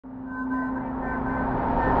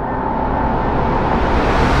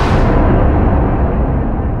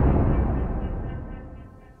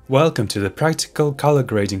Welcome to the Practical Color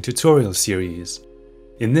Grading tutorial series.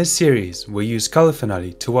 In this series, we use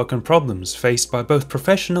colorfinale to work on problems faced by both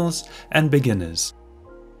professionals and beginners.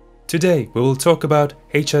 Today, we will talk about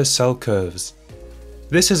HSL curves.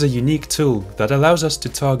 This is a unique tool that allows us to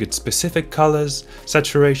target specific colors,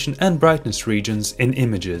 saturation and brightness regions in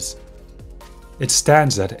images. It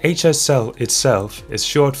stands that HSL itself is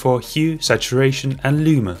short for Hue, Saturation and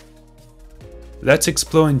Luma. Let's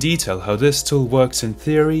explore in detail how this tool works in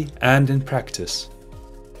theory and in practice.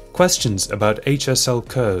 Questions about HSL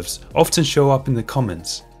curves often show up in the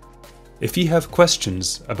comments. If you have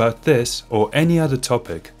questions about this or any other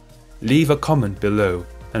topic, leave a comment below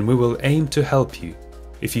and we will aim to help you.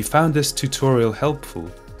 If you found this tutorial helpful,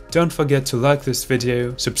 don't forget to like this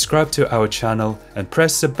video, subscribe to our channel and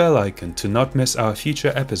press the bell icon to not miss our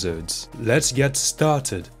future episodes. Let's get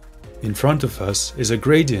started. In front of us is a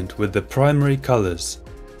gradient with the primary colors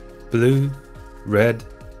blue, red,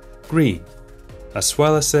 green, as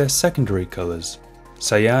well as their secondary colors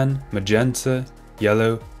cyan, magenta,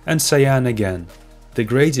 yellow and cyan again. The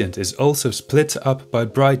gradient is also split up by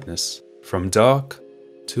brightness, from dark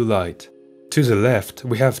to light. To the left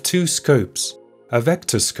we have two scopes, a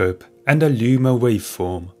vector scope and a Luma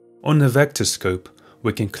waveform. On the vector scope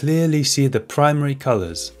we can clearly see the primary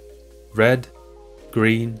colors red,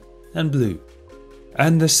 green and blue,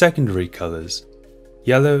 and the secondary colors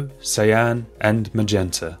yellow, cyan and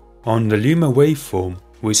magenta. On the Luma waveform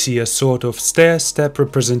we see a sort of stair-step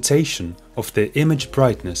representation of the image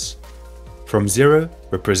brightness, from 0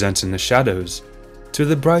 representing the shadows to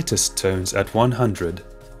the brightest tones at 100.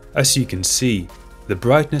 As you can see, the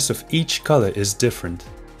brightness of each color is different.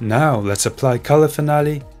 Now let's apply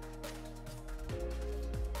colorfinale.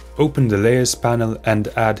 Open the Layers panel and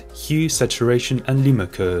add Hue, Saturation and Luma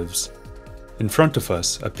curves. In front of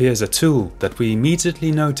us appears a tool that we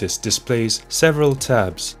immediately notice displays several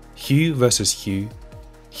tabs: Hue versus Hue,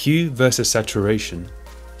 Hue versus Saturation,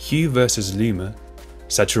 Hue versus Luma,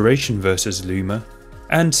 Saturation versus Luma,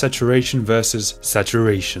 and Saturation versus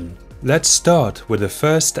Saturation. Let's start with the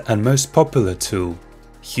first and most popular tool,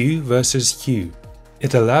 Hue versus Hue.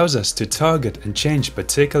 It allows us to target and change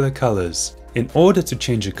particular colors. In order to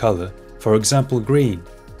change a color, for example green,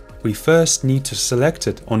 we first need to select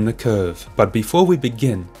it on the curve. But before we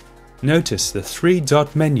begin, notice the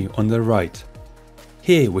 3-dot menu on the right.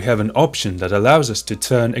 Here we have an option that allows us to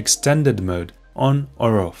turn extended mode on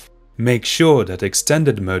or off. Make sure that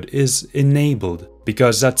extended mode is enabled,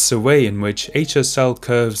 because that's the way in which HSL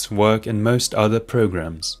curves work in most other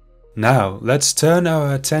programs. Now let's turn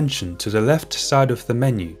our attention to the left side of the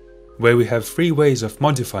menu, where we have 3 ways of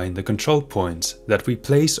modifying the control points that we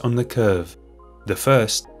place on the curve. The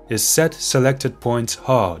first is Set Selected Points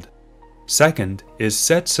Hard. Second is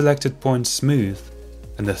Set Selected Points Smooth.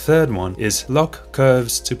 And the third one is Lock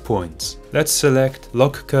Curves to Points. Let's select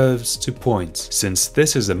Lock Curves to Points, since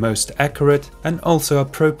this is the most accurate and also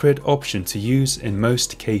appropriate option to use in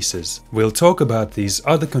most cases. We'll talk about these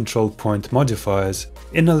other control point modifiers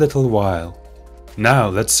in a little while. Now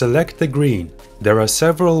let's select the green. There are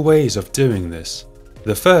several ways of doing this.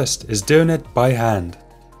 The first is doing it by hand.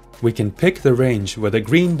 We can pick the range where the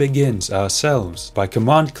green begins ourselves by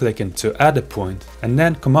command clicking to add a point and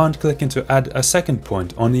then command clicking to add a second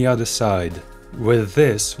point on the other side. With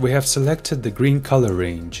this, we have selected the green color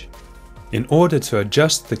range. In order to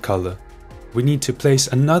adjust the color, we need to place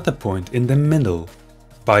another point in the middle.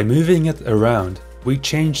 By moving it around, we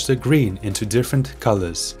change the green into different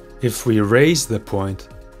colors. If we raise the point,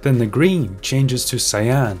 then the green changes to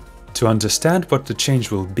cyan. To understand what the change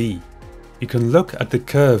will be, you can look at the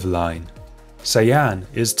curve line. Cyan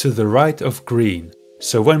is to the right of green,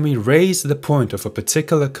 so when we raise the point of a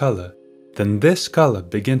particular color, then this color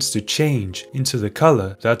begins to change into the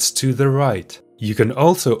color that's to the right. You can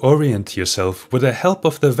also orient yourself with the help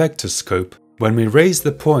of the vector scope. When we raise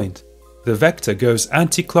the point, the vector goes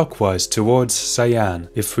anti-clockwise towards cyan.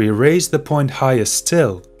 If we raise the point higher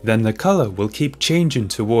still, then the color will keep changing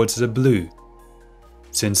towards the blue,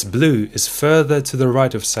 since blue is further to the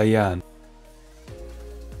right of cyan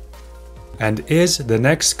and is the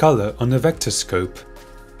next color on the vector scope.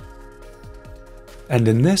 And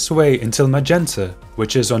in this way until magenta,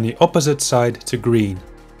 which is on the opposite side to green.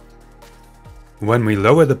 When we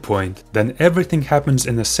lower the point, then everything happens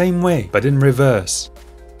in the same way but in reverse.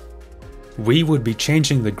 We would be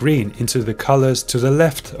changing the green into the colors to the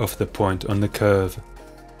left of the point on the curve.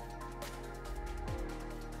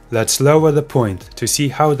 Let's lower the point to see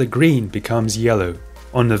how the green becomes yellow.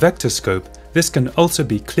 On the vector scope, this can also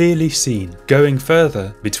be clearly seen. Going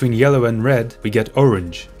further, between yellow and red, we get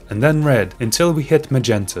orange, and then red until we hit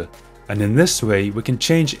magenta. And in this way we can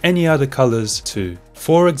change any other colors too.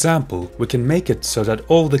 For example, we can make it so that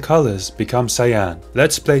all the colors become cyan.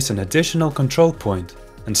 Let's place an additional control point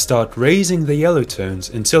and start raising the yellow tones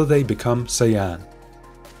until they become cyan.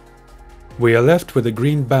 We are left with a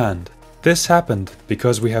green band. This happened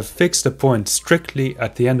because we have fixed a point strictly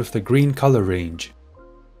at the end of the green color range.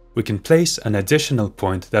 We can place an additional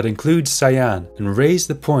point that includes cyan and raise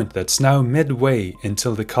the point that's now midway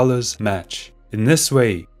until the colors match. In this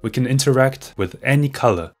way, we can interact with any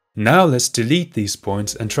color. Now let's delete these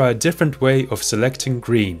points and try a different way of selecting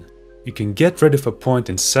green. You can get rid of a point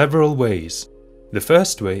in several ways. The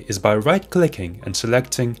first way is by right-clicking and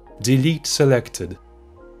selecting Delete Selected.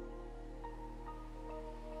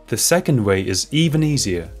 The second way is even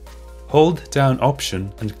easier. Hold down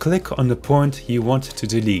Option and click on the point you want to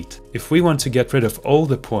delete. If we want to get rid of all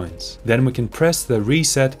the points, then we can press the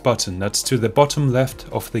Reset button that's to the bottom left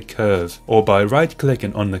of the curve, or by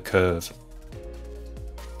right-clicking on the curve.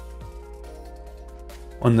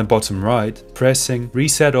 On the bottom right, pressing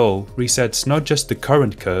Reset All resets not just the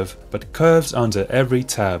current curve, but curves under every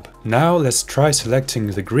tab. Now let's try selecting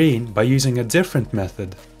the green by using a different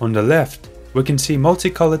method. On the left, we can see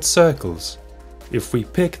multicolored circles. If we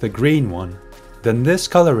pick the green one, then this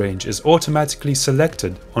color range is automatically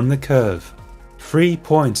selected on the curve. 3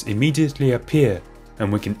 points immediately appear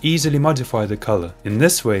and we can easily modify the color. In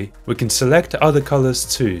this way, we can select other colors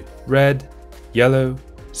too: red, yellow,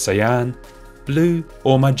 cyan, blue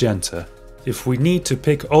or magenta. If we need to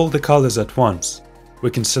pick all the colors at once,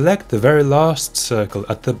 we can select the very last circle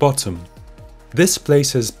at the bottom. This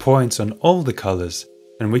places points on all the colors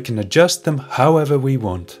and we can adjust them however we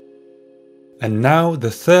want. And now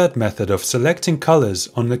the third method of selecting colors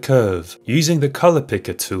on the curve, using the color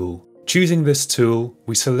picker tool. Choosing this tool,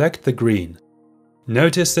 we select the green.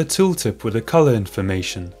 Notice the tooltip with the color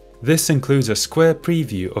information. This includes a square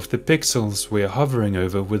preview of the pixels we are hovering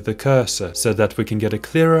over with the cursor so that we can get a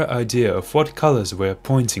clearer idea of what colors we are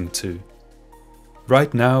pointing to.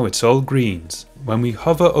 Right now it's all greens. When we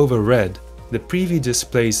hover over red, the preview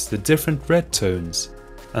displays the different red tones,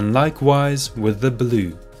 and likewise with the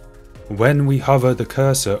blue. When we hover the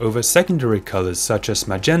cursor over secondary colors such as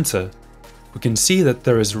magenta, we can see that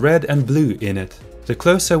there is red and blue in it. The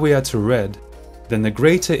closer we are to red, then the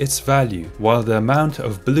greater its value, while the amount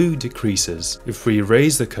of blue decreases. If we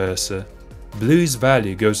raise the cursor, blue's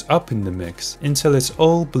value goes up in the mix until it's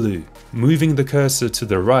all blue. Moving the cursor to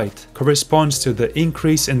the right corresponds to the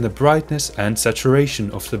increase in the brightness and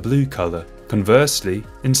saturation of the blue color. Conversely,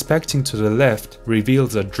 inspecting to the left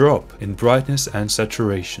reveals a drop in brightness and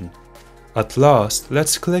saturation. At last,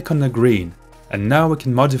 let's click on the green, and now we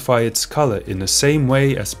can modify its color in the same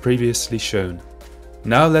way as previously shown.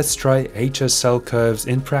 Now let's try HSL curves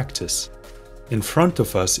in practice. In front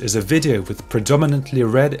of us is a video with predominantly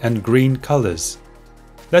red and green colors.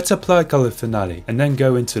 Let's apply colorfinale and then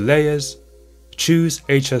go into Layers, choose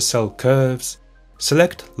HSL Curves,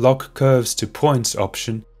 select Lock Curves to Points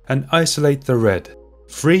option and isolate the red.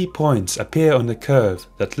 3 points appear on the curve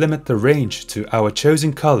that limit the range to our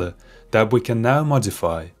chosen color that we can now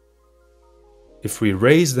modify. If we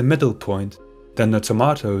raise the middle point, then the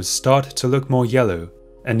tomatoes start to look more yellow,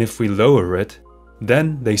 and if we lower it,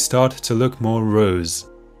 then they start to look more rose.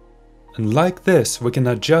 And like this, we can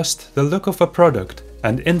adjust the look of a product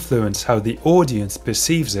and influence how the audience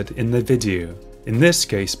perceives it in the video. In this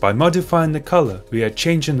case, by modifying the color, we are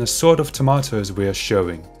changing the sort of tomatoes we are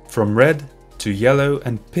showing, from red to yellow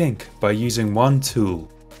and pink by using one tool.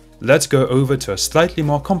 Let's go over to a slightly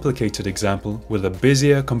more complicated example with a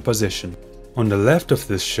busier composition. On the left of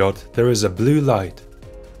this shot, there is a blue light.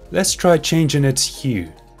 Let's try changing its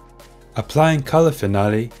hue. Applying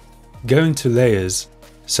colorfinale, going to Layers,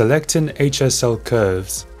 selecting HSL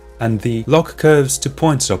Curves, and the Lock Curves to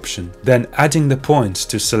Points option, then adding the points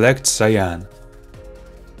to select cyan.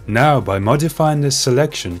 Now, by modifying this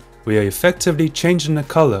selection, we are effectively changing the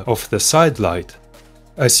color of the side light.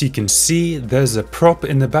 As you can see, there's a prop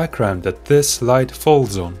in the background that this light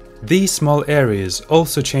falls on. These small areas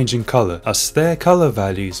also change in color as their color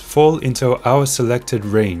values fall into our selected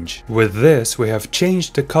range. With this, we have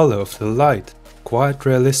changed the color of the light quite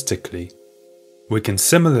realistically. We can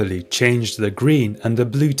similarly change the green and the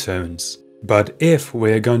blue tones. But if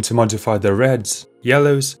we are going to modify the reds,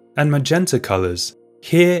 yellows and magenta colors,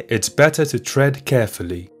 here it's better to tread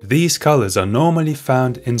carefully. These colors are normally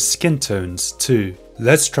found in skin tones too.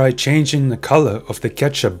 Let's try changing the color of the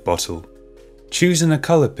ketchup bottle. Choosing a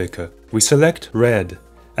color picker, we select red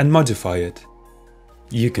and modify it.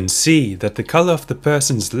 You can see that the color of the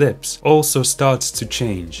person's lips also starts to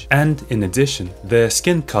change, and in addition, their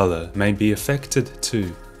skin color may be affected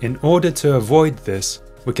too. In order to avoid this,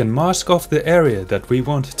 we can mask off the area that we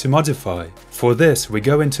want to modify. For this, we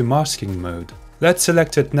go into masking mode. Let's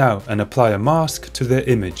select it now and apply a mask to the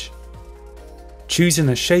image. Choosing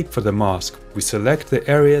a shape for the mask, we select the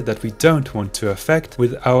area that we don't want to affect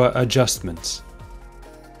with our adjustments.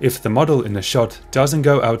 If the model in the shot doesn't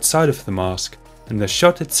go outside of the mask and the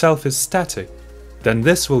shot itself is static, then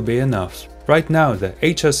this will be enough. Right now the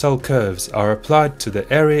HSL curves are applied to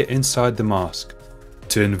the area inside the mask.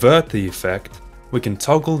 To invert the effect, we can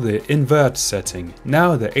toggle the invert setting.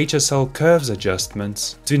 Now the HSL curves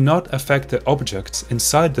adjustments do not affect the objects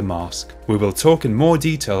inside the mask. We will talk in more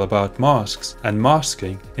detail about masks and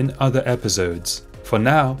masking in other episodes. For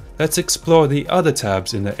now, let's explore the other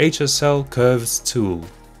tabs in the HSL Curves tool.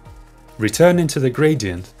 Returning to the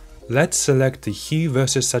gradient, let's select the Hue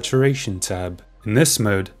versus Saturation tab. In this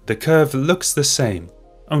mode, the curve looks the same,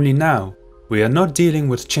 only now we are not dealing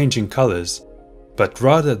with changing colors, but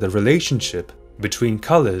rather the relationship between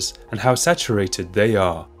colors and how saturated they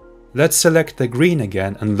are. Let's select the green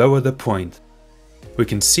again and lower the point. We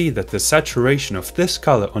can see that the saturation of this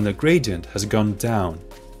color on the gradient has gone down.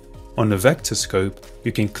 On the vector scope,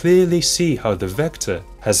 you can clearly see how the vector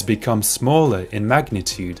has become smaller in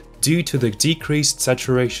magnitude due to the decreased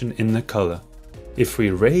saturation in the color. If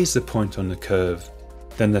we raise the point on the curve,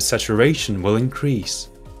 then the saturation will increase,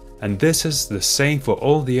 and this is the same for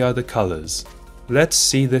all the other colors. Let's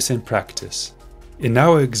see this in practice. In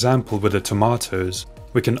our example with the tomatoes,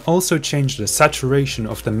 we can also change the saturation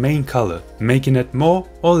of the main color, making it more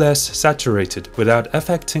or less saturated without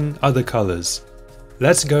affecting other colors.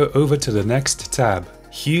 Let's go over to the next tab,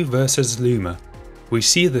 Hue versus Luma. We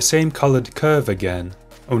see the same colored curve again,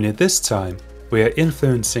 only this time we are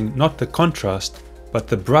influencing not the contrast, but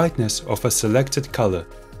the brightness of a selected color.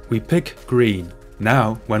 We pick green.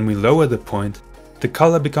 Now, when we lower the point, the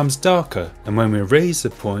color becomes darker, and when we raise the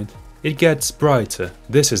point, it gets brighter.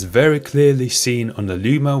 This is very clearly seen on the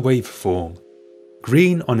Luma waveform.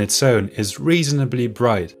 Green on its own is reasonably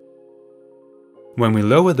bright. When we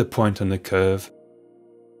lower the point on the curve,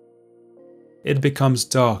 it becomes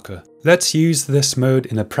darker. Let's use this mode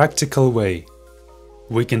in a practical way.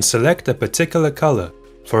 We can select a particular color,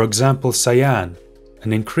 for example cyan,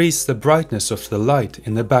 and increase the brightness of the light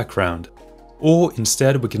in the background, or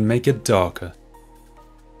instead we can make it darker.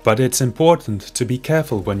 But it's important to be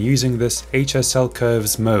careful when using this HSL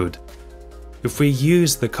Curves mode. If we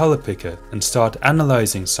use the color picker and start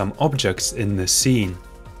analyzing some objects in the scene,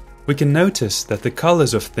 we can notice that the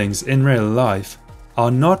colors of things in real life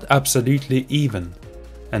are not absolutely even,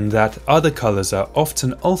 and that other colors are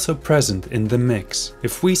often also present in the mix.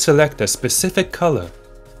 If we select a specific color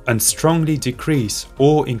and strongly decrease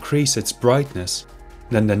or increase its brightness,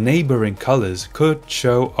 then the neighboring colors could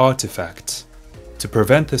show artifacts. To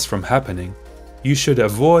prevent this from happening, you should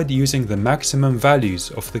avoid using the maximum values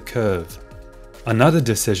of the curve. Another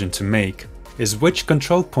decision to make is which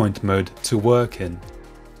control point mode to work in.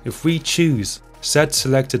 If we choose Set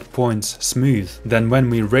selected points smooth, then when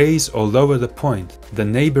we raise or lower the point, the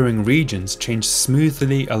neighboring regions change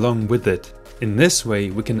smoothly along with it. In this way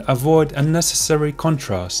we can avoid unnecessary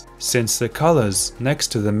contrast, since the colors next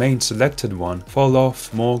to the main selected one fall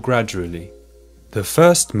off more gradually. The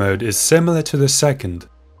first mode is similar to the second,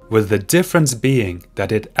 with the difference being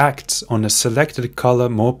that it acts on a selected color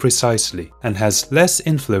more precisely and has less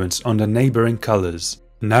influence on the neighboring colors.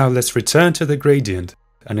 Now let's return to the gradient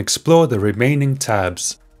and explore the remaining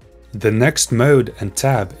tabs. The next mode and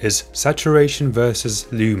tab is Saturation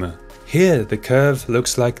versus Luma. Here the curve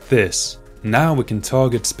looks like this. Now we can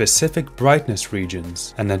target specific brightness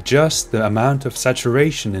regions and adjust the amount of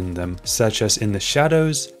saturation in them, such as in the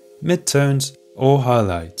shadows, midtones or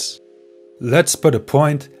highlights. Let's put a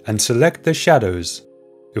point and select the shadows.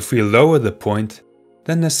 If we lower the point,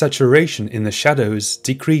 then the saturation in the shadows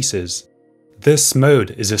decreases. This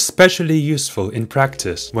mode is especially useful in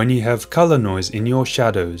practice when you have color noise in your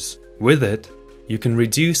shadows. With it, you can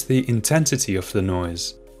reduce the intensity of the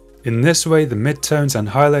noise. In this way, the midtones and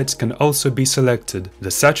highlights can also be selected,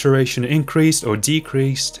 the saturation increased or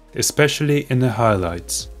decreased, especially in the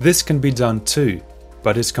highlights. This can be done too,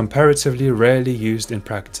 but is comparatively rarely used in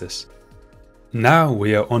practice. Now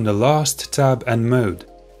we are on the last tab and mode,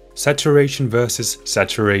 Saturation versus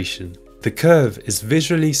Saturation. The curve is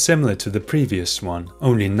visually similar to the previous one,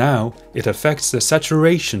 only now it affects the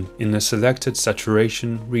saturation in the selected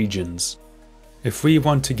saturation regions. If we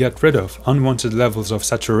want to get rid of unwanted levels of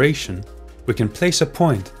saturation, we can place a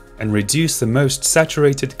point and reduce the most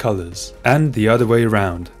saturated colors, and the other way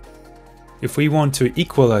around. If we want to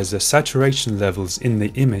equalize the saturation levels in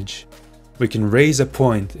the image, we can raise a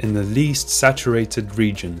point in the least saturated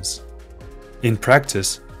regions. In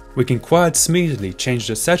practice, We can quite smoothly change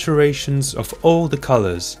the saturations of all the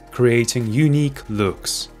colors, creating unique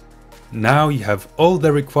looks. Now you have all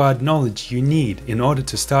the required knowledge you need in order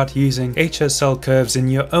to start using HSL curves in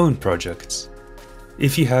your own projects.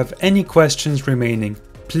 If you have any questions remaining,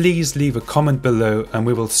 please leave a comment below and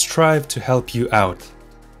we will strive to help you out.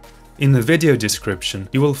 In the video description,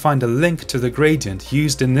 you will find a link to the gradient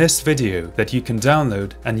used in this video that you can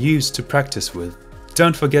download and use to practice with.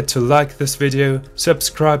 Don't forget to like this video,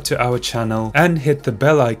 subscribe to our channel and hit the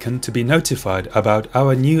bell icon to be notified about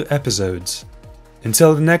our new episodes.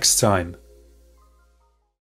 Until the next time,